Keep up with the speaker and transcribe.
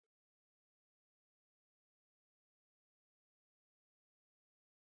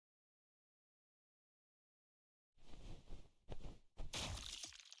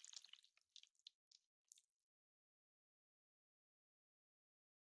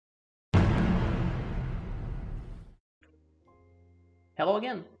Hello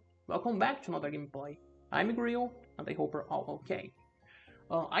again, welcome back to another gameplay. I'm Grill, and I hope you're all okay.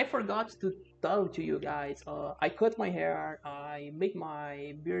 I forgot to tell to you guys, I cut my hair, I make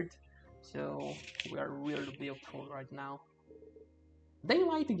my beard, so we are really beautiful right now.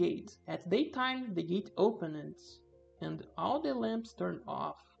 Daylight gate. At daytime, the gate opens, and all the lamps turn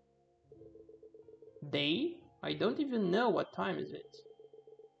off. Day? I don't even know what time is it.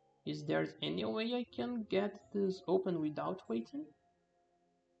 Is there any way I can get this open without waiting?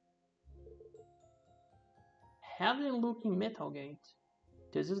 Heaven-looking metal gate.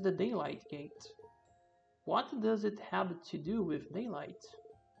 This is the daylight gate. What does it have to do with daylight?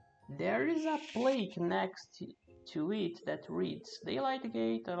 There is a plaque next to it that reads Daylight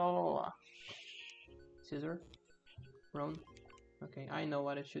Gate, blah, blah, blah. Scissor? Run? Okay, I know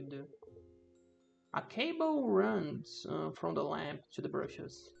what I should do. A cable runs from the lamp to the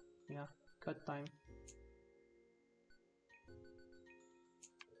brushes. Yeah, cut time.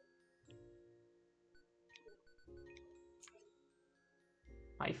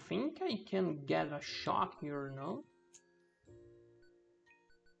 I think I can get a shock here, no?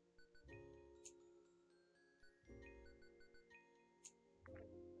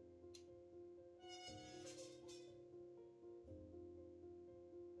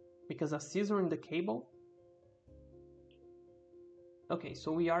 Because a scissor in the cable? Okay,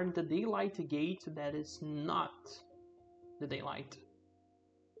 so we are in the daylight gate that is not the daylight.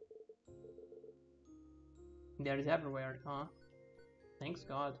 There is everywhere, huh? Thanks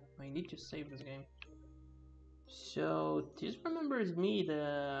God, I need to save this game. So this remembers me,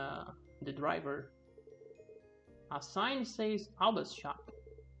 the driver. A sign says Alba's shop.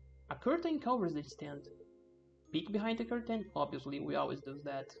 A curtain covers the stand. Peek behind the curtain, obviously we always do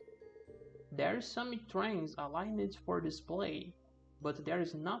that. There are some trains aligned for display, but there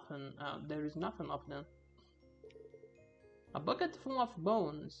is nothing of them. A bucket full of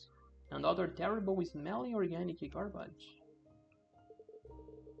bones and other terrible smelling organic garbage.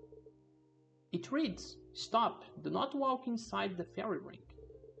 It reads, "Stop, do not walk inside the fairy ring.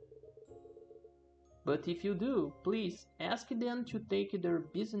 But if you do, please ask them to take their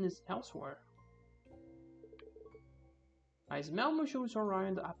business elsewhere." I smell mushrooms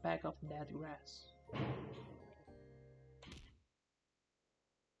around a pack of dead grass.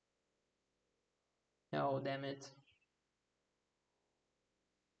 Oh, damn it.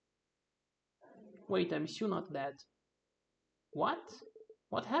 Wait, I'm still not dead. What?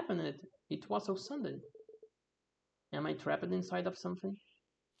 What happened? It was so sudden. Am I trapped inside of something?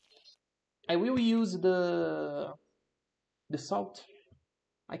 I will use the salt.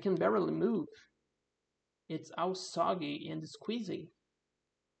 I can barely move. It's all soggy and squeezy.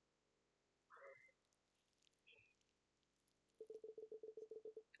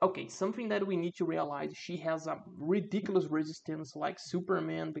 Okay, something that we need to realize, she has a ridiculous resistance like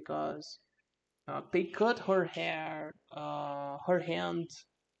Superman because they cut her hair, her hand,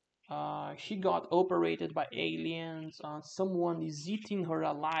 she got operated by aliens, someone is eating her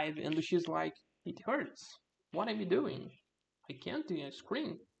alive and she's like, it hurts. What am I doing? I can't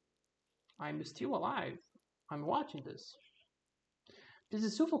scream. I'm still alive. I'm watching this. This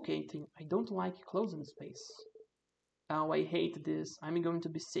is suffocating. I don't like closing space. Oh, I hate this. I'm going to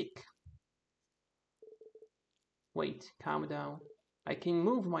be sick. Wait, calm down. I can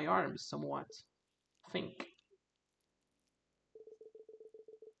move my arms somewhat. Think.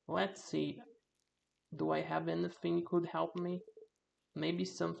 Let's see. Do I have anything could help me? Maybe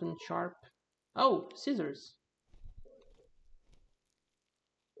something sharp? Oh, scissors.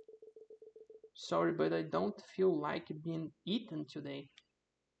 Sorry, but I don't feel like being eaten today.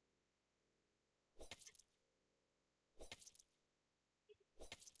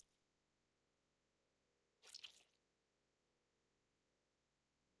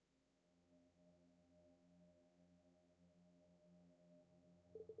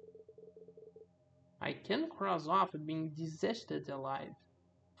 I can cross off being digested alive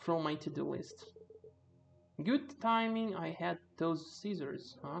from my to-do list. Good timing I had those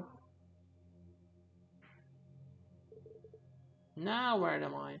scissors, huh? Now where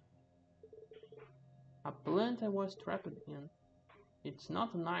am I? A plant I was trapped in. It's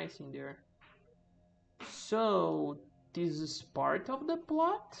not nice in there. So, this is part of the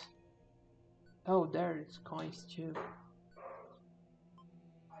plot? Oh, there is coins too.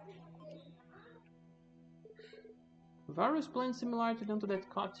 Various plants similar to them to that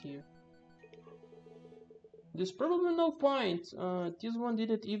caught you. There's probably no point. This one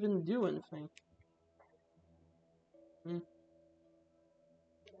didn't even do anything. Hmm.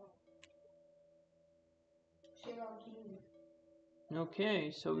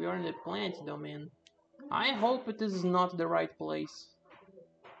 Okay, so we are in the plant domain. I hope this is not the right place.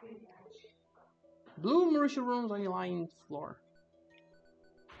 Blue mushrooms on the lying floor.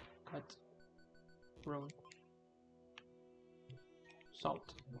 Cut. Rune.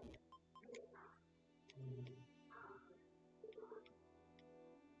 Salt.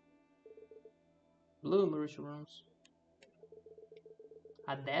 Blue mushrooms.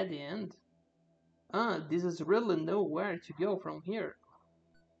 A dead end? This is really nowhere to go from here.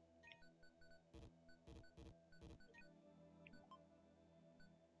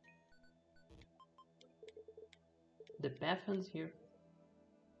 The path ends here.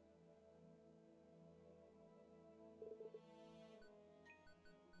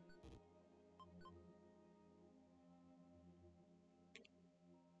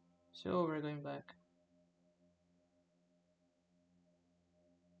 So we're going back.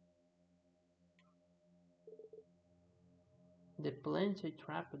 The plant I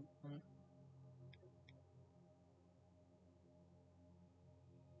trapped in.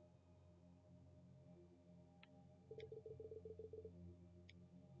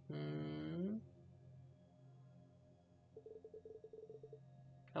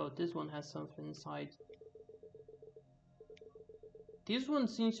 Oh, this one has something inside. This one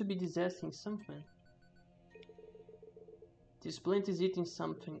seems to be digesting something. This plant is eating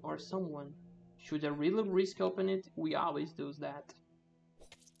something or someone. Should I really risk opening it? We always do that.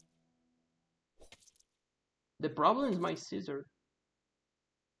 The problem is my scissor.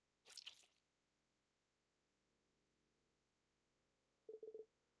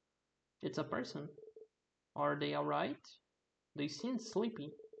 It's a person. Are they alright? They seem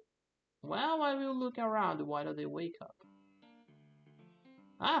sleepy. Well, I will look around while they wake up.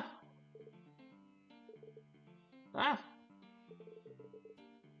 Ah! Ah!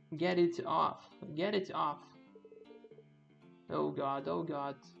 Get it off. Get it off. Oh god, oh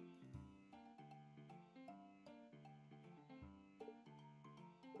god.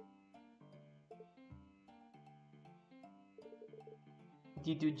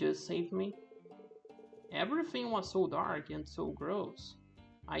 Did you just save me? Everything was so dark and so gross.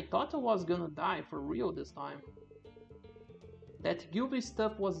 I thought I was gonna die for real this time. That gilby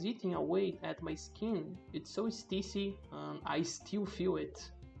stuff was eating away at my skin. It's so sticky and I still feel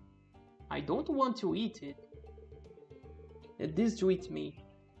it. I don't want to eat it. It is to eat me.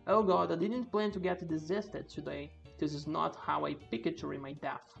 Oh god, I didn't plan to get digested today. This is not how I picture my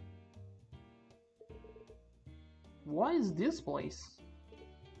death. What is this place?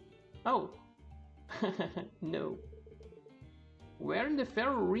 Oh. No. We're in the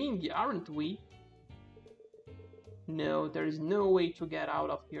Fairy Ring, aren't we? No, there is no way to get out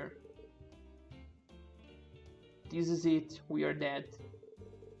of here. This is it. We are dead.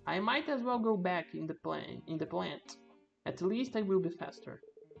 I might as well go back in the plant. At least I will be faster.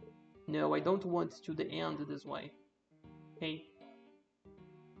 No, I don't want to the end this way. Hey.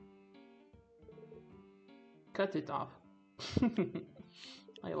 Cut it off.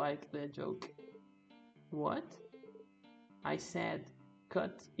 I like that joke. What? I said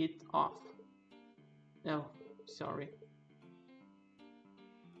cut it off. Oh, sorry.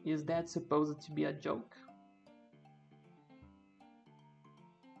 Is that supposed to be a joke?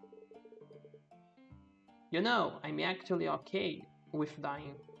 You know, I'm actually okay with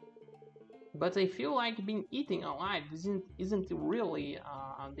dying. But I feel like being eaten alive isn't really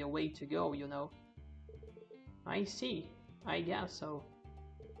the way to go, you know. I see. I guess so.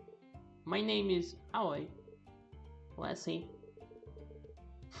 My name is Aloy. Let's see.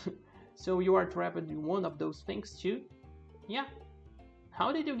 So you are trapped in one of those things too? Yeah.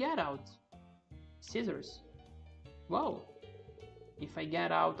 How did you get out? Scissors. Whoa. If I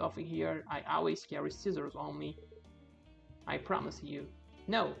get out of here, I always carry scissors on me. I promise you.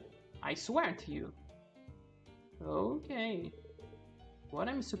 No, I swear to you. Okay. What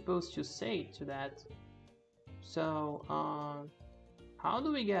am I supposed to say to that? So, how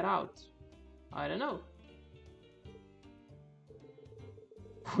do we get out? I don't know.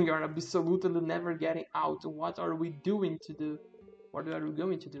 We are absolutely never getting out. What are we doing to do? What are we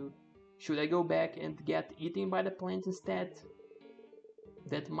going to do? Should I go back and get eaten by the plant instead?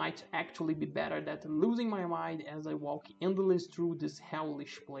 That might actually be better than losing my mind as I walk endless through this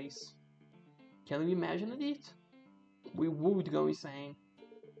hellish place. Can you imagine it? We would go insane.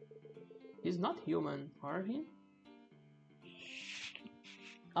 He's not human, are he?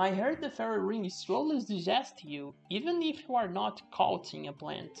 I heard the fairy ring slowly digests you, even if you are not caught in a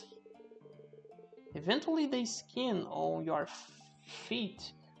plant. Eventually the skin on your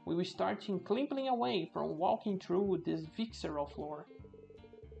feet will start climping away from walking through this visceral floor.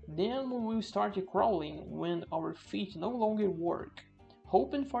 Then we will start crawling when our feet no longer work,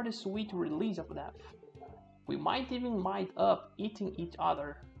 hoping for the sweet release of death. We might even wind up eating each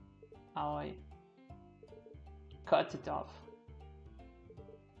other. cut it off.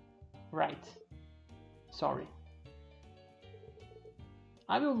 Right. Sorry.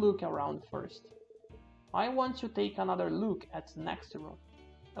 I will look around first. I want to take another look at the next room.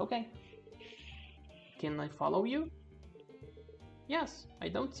 Okay. Can I follow you? Yes, I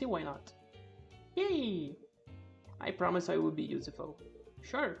don't see why not. Yay! I promise I will be useful.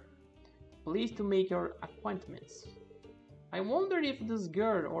 Sure. Pleased to make your acquaintance. I wonder if this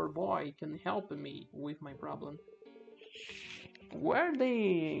girl or boy can help me with my problem. Were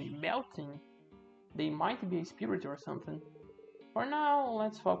they melting? They might be a spirit or something. For now,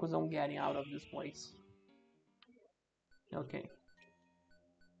 let's focus on getting out of this place. Okay.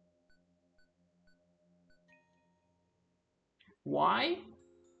 Why?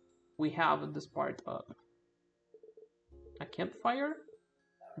 We have this part up. A campfire?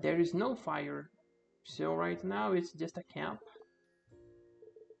 There is no fire. So right now it's just a camp.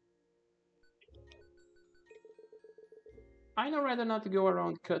 I'd rather not go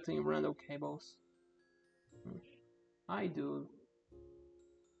around cutting random cables. I do.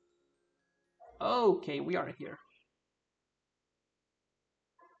 Okay, we are here.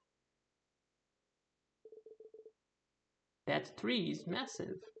 That tree is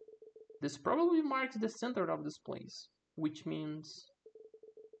massive. This probably marks the center of this place, which means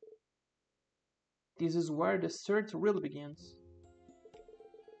this is where the search really begins.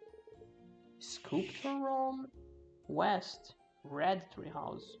 Sculpture room, west, red tree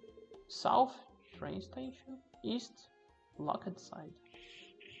house, south, train station, east, locked side,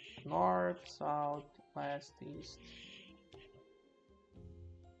 north, south, west, east.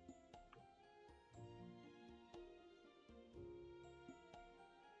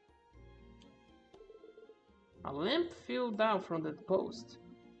 A lamp fell down from the post.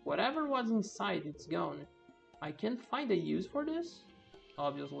 Whatever was inside, it's gone. I can't find a use for this?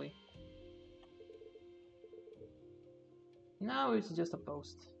 Obviously. Now it's just a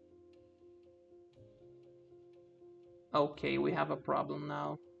post. Okay, we have a problem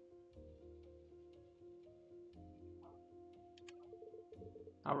now.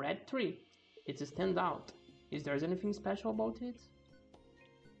 A red tree. It stands out. Is there anything special about it?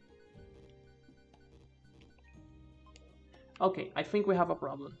 Okay, I think we have a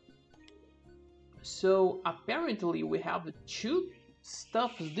problem. So apparently we have two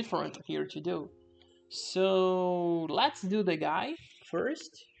stuff different here to do. So let's do the guy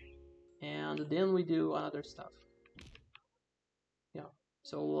first, and then we do another stuff. Yeah.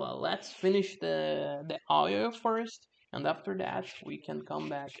 So let's finish the oil first, and after that we can come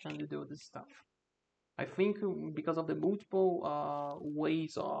back and do this stuff. I think because of the multiple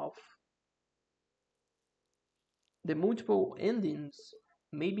ways of the multiple endings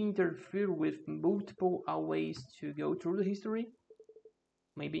maybe interfere with multiple ways to go through the history.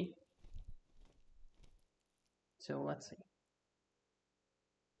 Maybe. So let's see.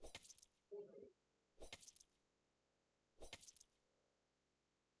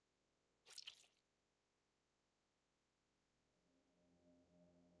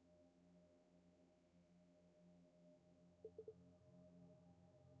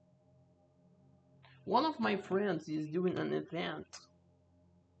 One of my friends is doing an event.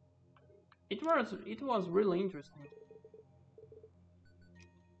 It was really interesting.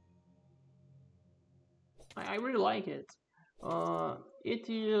 I really like it. It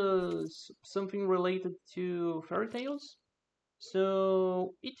is something related to fairy tales.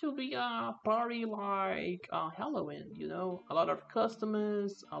 So it will be a party like Halloween, you know, a lot of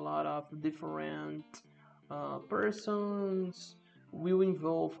customers, a lot of different persons. Will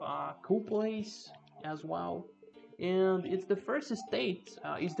involve a cool place as well, and it's the first state,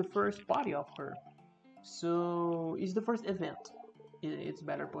 it's the first party of her. So it's the first event. It's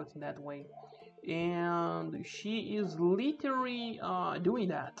better put in that way, and she is literally doing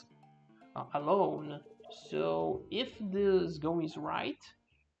that alone. So if this goes right,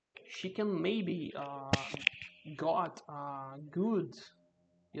 she can maybe got good,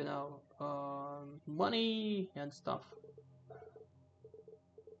 you know, money and stuff.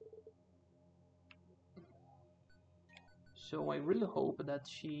 So I really hope that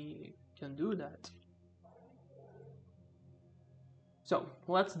she can do that. So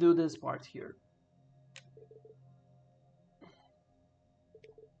let's do this part here.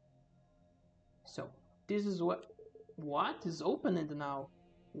 So this is what is opening now.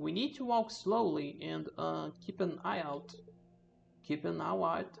 We need to walk slowly and keep an eye out. Keep an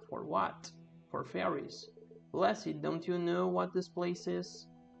eye out for what? For fairies. Lassie, don't you know what this place is?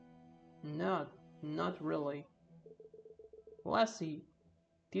 Not really. Lassie,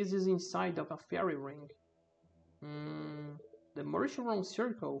 this is inside of a fairy ring. The mushroom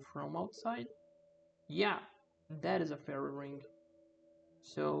circle from outside? Yeah, That is a fairy ring.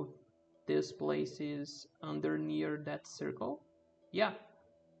 So this place is under near that circle? Yeah.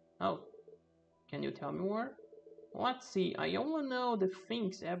 Oh, can you tell me more? Let's see, I only know the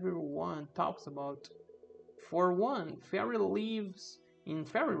things everyone talks about. For one, fairy lives in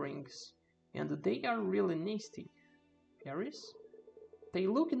fairy rings, and they are really nasty. Fairies? They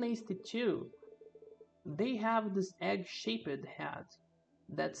look nasty too. They have this egg-shaped head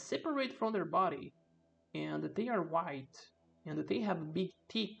that's separate from their body, and they are white, and they have big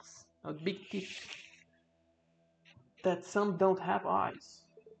teeth that some don't have eyes.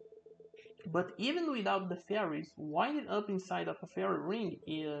 But even without the fairies, winding up inside of a fairy ring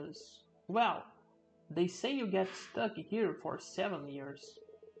is, well, they say you get stuck here for 7 years.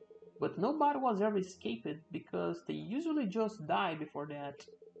 But nobody was ever escaped because they usually just die before that.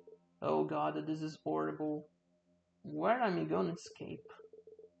 Oh god, this is horrible. Where am I gonna escape?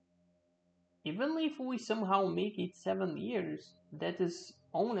 Even if we somehow make it 7 years, that is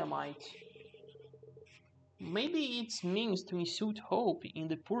only a might. Maybe it's means to insult hope in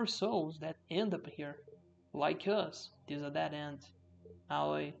the poor souls that end up here. Like us, it is a dead end.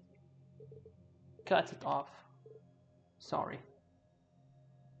 I cut it off. Sorry.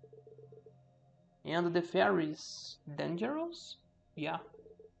 And the fairies dangerous? Yeah,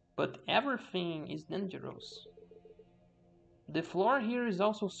 but everything is dangerous. The floor here is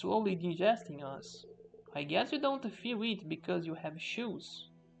also slowly digesting us. I guess you don't feel it because you have shoes.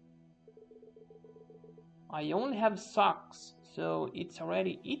 I only have socks, so it's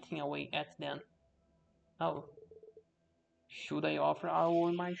already eating away at them. Oh, should I offer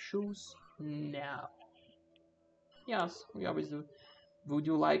all my shoes? No. Yes, we always do. Would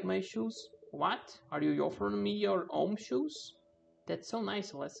you like my shoes? What? Are you offering me your own shoes? That's so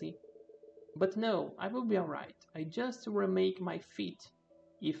nice, Leslie. But no, I will be alright. I just remake my feet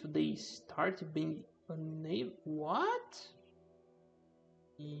if they start being unable. What?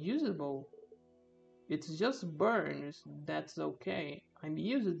 Usable. It's just burns. That's okay. I'm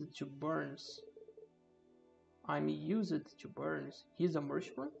used to burns. I'm used to burns. He's a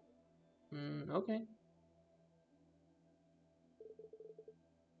merchant? Okay.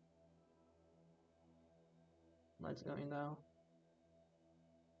 Let's go down.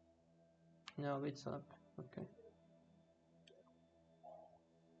 No, it's up. Okay.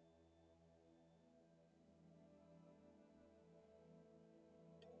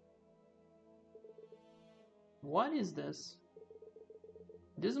 What is this?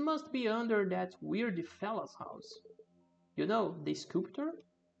 This must be under that weird fella's house. You know, the sculptor?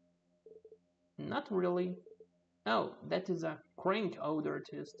 Not really. Oh, that is a crank old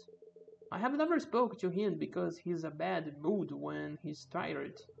artist. I have never spoke to him because he's a bad mood when he's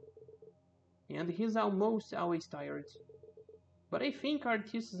tired. And he's almost always tired. But I think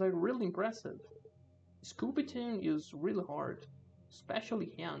artists are really impressive. Sculpting is really hard,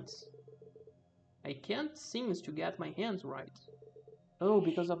 especially hands. I can't seem to get my hands right. Oh,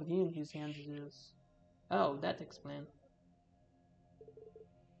 because of him, his hands is... Oh, that explains.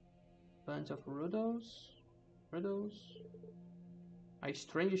 Bunch of Rudos. A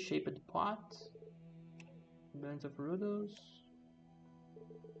strange shaped pot. Bunch of Rudos.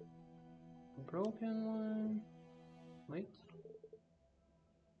 Broken one. Wait.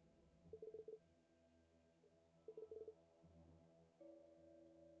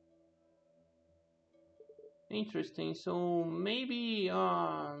 Interesting. So maybe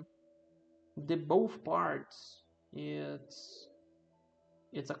the both parts it's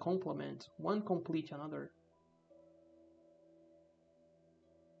a complement. One complete another.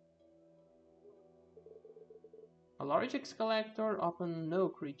 A large Excalibur of a no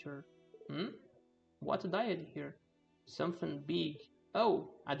creature. What died here? Something big. Oh,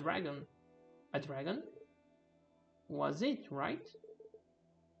 a dragon. A dragon? Was it, right?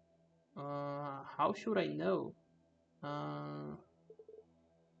 How should I know?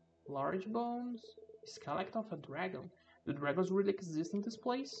 Large bones? Skeleton of a dragon. Do dragons really exist in this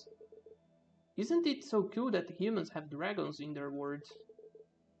place? Isn't it so cool that humans have dragons in their world?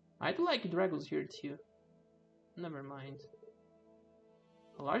 I'd like dragons here too. Never mind.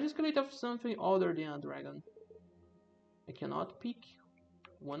 A large skeleton of something other than a dragon. I cannot pick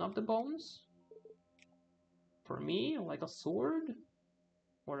one of the bones? For me, like a sword?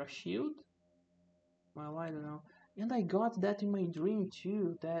 Or a shield? Well, I don't know. And I got that in my dream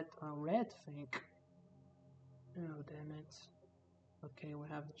too, that red thing. Oh, damn it. Okay, we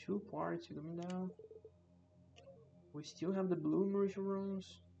have 2 parts going down. We still have the blue merger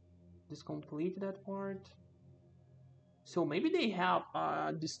rooms. This complete that part. So maybe they have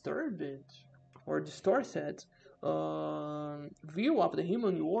a disturbed or distorted view of the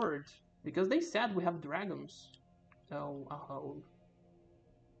human world. Because they said we have dragons. Oh, a hole.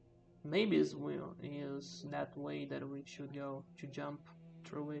 Maybe is that way that we should go to jump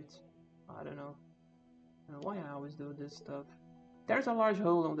through it. I don't know. Why I always do this stuff. There's a large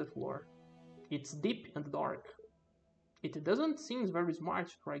hole on the floor. It's deep and dark. It doesn't seem very smart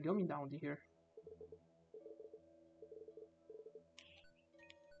to try going down here.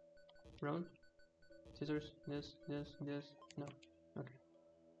 Run. Scissors. This. No. Okay.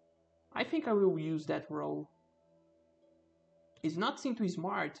 I think I will use that roll. It's not seem too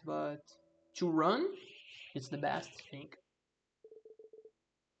smart, but to run, it's the best thing.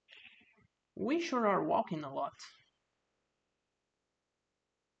 We sure are walking a lot.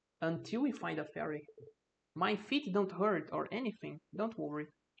 Until we find a ferry. My feet don't hurt or anything, don't worry.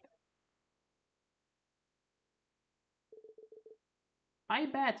 I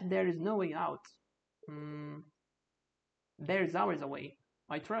bet there is no way out. There's always a way.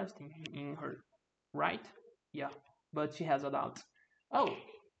 I trust in her. Right? Yeah, but she has a doubt. Oh,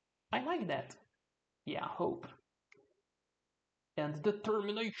 I like that. Yeah, hope. And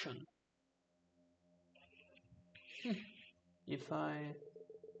determination. If I...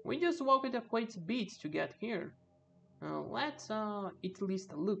 We just walked a quite bit to get here. Let's at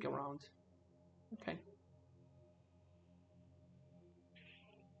least look around. Okay.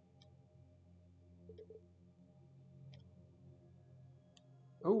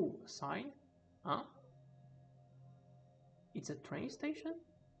 Oh, a sign? Huh? It's a train station?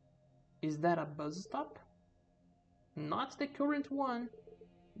 Is that a bus stop? Not the current one,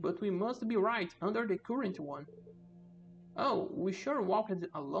 but we must be right under the current one. Oh, we sure walked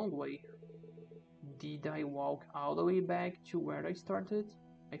a long way. Did I walk all the way back to where I started?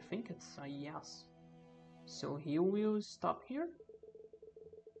 I think it's a yes. So he will stop here?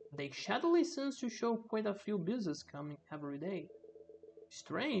 The schedule seems to show quite a few buses coming every day.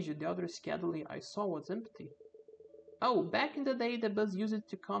 Strange, the other schedule I saw was empty. Oh, back in the day the bus used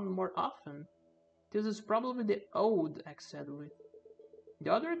to come more often. This is probably the old schedule.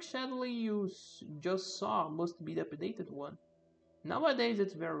 The other schedule you just saw must be the updated one. Nowadays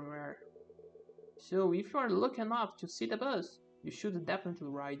it's very rare. So if you are lucky enough to see the bus, you should definitely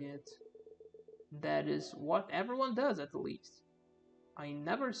ride it. That is what everyone does at least. I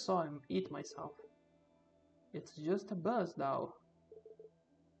never saw it myself. It's just a bus though.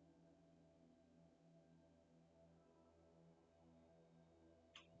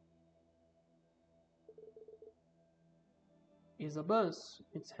 It's a bus.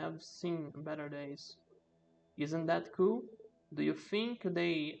 It have seen better days. Isn't that cool? Do you think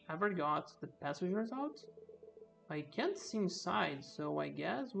they ever got the passengers out? I can't see inside, so I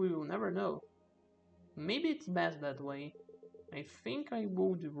guess we will never know. Maybe it's best that way. I think I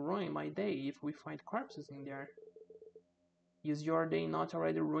would ruin my day if we find corpses in there. Is your day not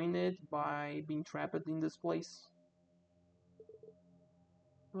already ruined by being trapped in this place?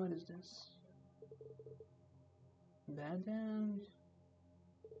 What is this? Dead end?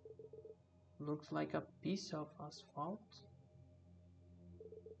 Looks like a piece of asphalt.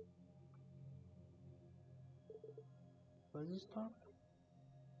 Bus stop?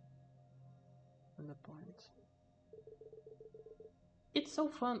 And the point. It's so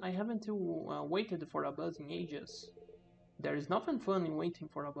fun, I haven't waited for a bus in ages. There is nothing fun in waiting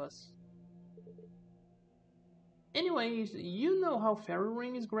for a bus. Anyways, you know how fairy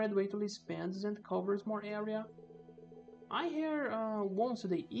rings gradually expands and covers more area? I hear once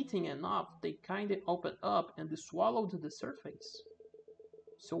they eating enough, they kinda open up and swallowed the surface.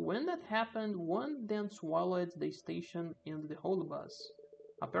 So when that happened, one then swallowed the station and the whole bus.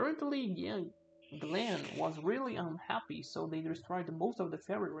 Apparently, Glenn was really unhappy, so they destroyed most of the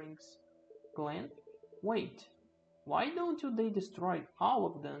fairy rings. Glenn? Wait, why don't they destroy all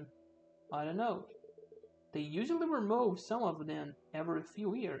of them? I don't know. They usually remove some of them every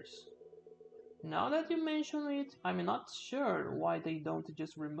few years. Now that you mention it, I'm not sure why they don't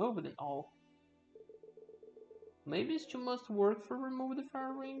just remove them all. Maybe it's too much work to remove the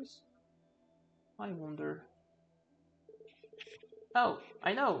fire rings? I wonder. Oh,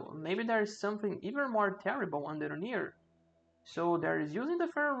 I know, maybe there's something even more terrible underneath. So they're using the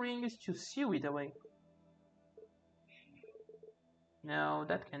fire rings to seal it away. No,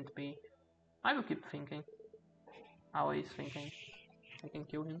 that can't be. I will keep thinking. Always thinking. I can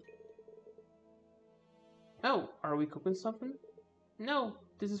kill him. Oh, are we cooking something? No,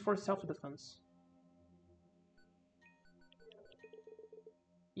 this is for self-defense.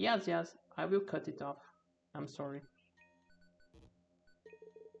 Yes, I will cut it off. I'm sorry.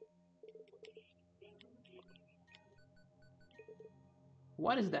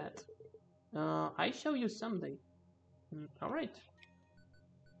 What is that? I show you someday. Alright.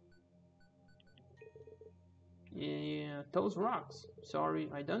 Yeah, those rocks. Sorry,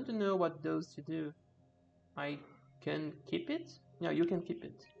 I don't know what those to do. I can keep it? No, you can keep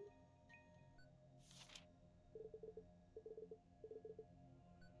it.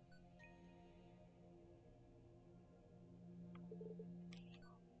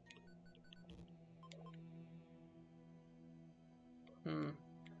 Hmm.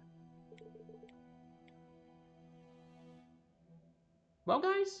 Well,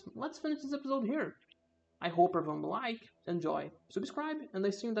 guys, let's finish this episode here. I hope everyone will like, enjoy, subscribe, and I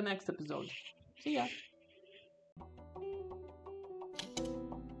see you in the next episode. See ya!